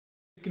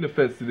Taking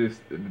offense to this,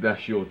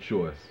 that's your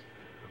choice.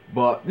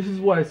 But this is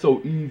why it's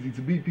so easy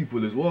to beat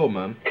people as well,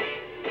 man.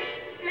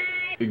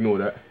 Ignore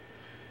that.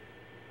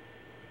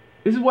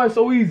 This is why it's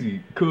so easy,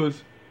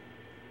 because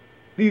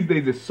these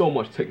days there's so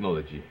much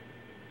technology.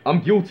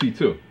 I'm guilty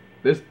too.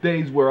 There's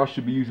days where I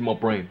should be using my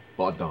brain,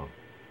 but I don't.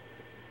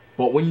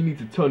 But when you need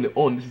to turn it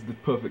on, this is the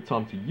perfect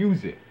time to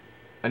use it.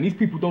 And these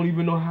people don't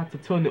even know how to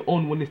turn it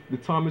on when the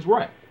time is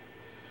right.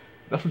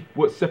 That's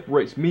what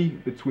separates me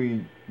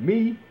between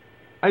me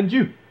and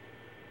you.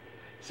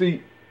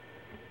 See,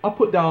 I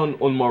put down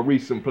on my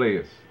recent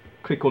players,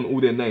 click on all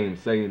their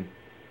names saying,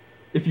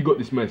 if you got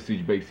this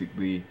message,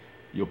 basically,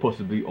 you're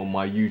possibly on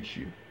my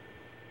YouTube.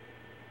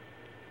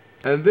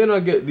 And then I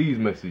get these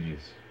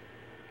messages.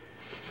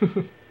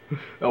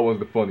 That one's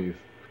the funniest.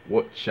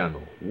 What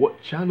channel?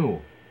 What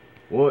channel?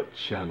 What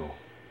channel?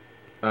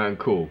 And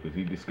cool,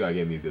 because this guy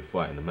gave me a good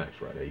fight in the match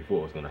right there. He thought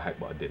I was going to hack,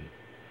 but I didn't.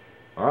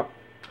 Alright?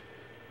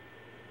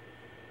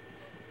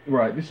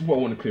 Right, this is what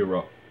I want to clear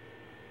up.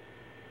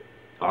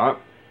 Alright?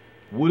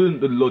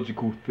 Wouldn't the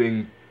logical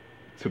thing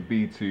to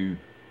be to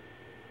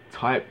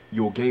type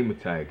your gamer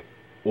tag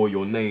or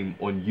your name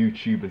on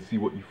YouTube and see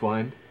what you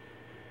find?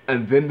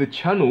 And then the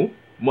channel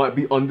might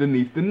be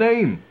underneath the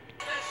name.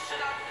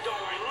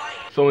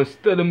 So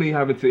instead of me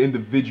having to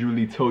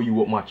individually tell you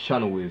what my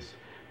channel is,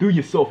 do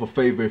yourself a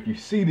favor. If you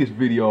see this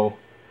video,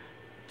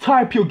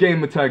 type your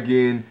gamer tag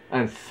in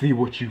and see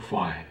what you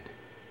find.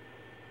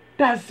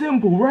 That's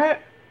simple,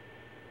 right?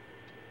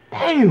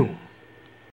 Damn.